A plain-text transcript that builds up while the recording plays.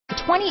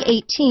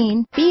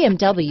2018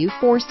 BMW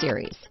 4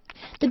 Series.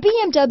 The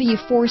BMW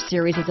 4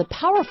 Series is a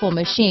powerful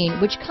machine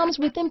which comes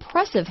with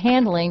impressive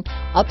handling,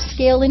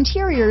 upscale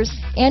interiors,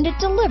 and it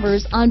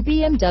delivers on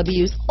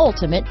BMW's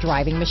ultimate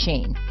driving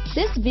machine.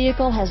 This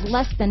vehicle has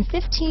less than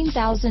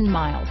 15,000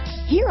 miles.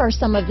 Here are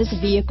some of this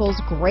vehicle's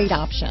great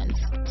options: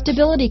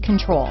 stability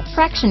control,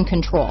 traction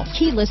control,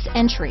 keyless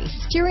entry,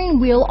 steering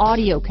wheel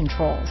audio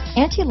controls,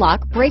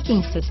 anti-lock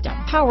braking system,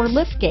 power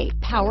liftgate,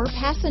 power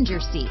passenger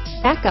seat,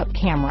 backup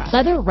camera,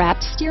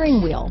 leather-wrapped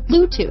steering wheel,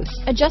 Bluetooth,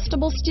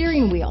 adjustable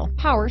steering wheel,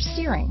 power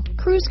steering,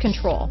 cruise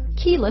control,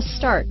 keyless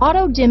start,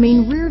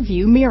 auto-dimming rear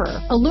view mirror,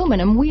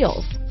 aluminum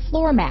wheels,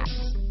 floor mats,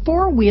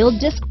 four-wheel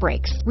disc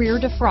brakes, rear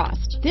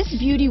defrost. This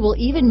beauty will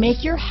even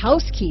make your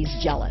house keys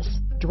jealous.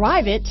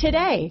 Drive it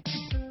today.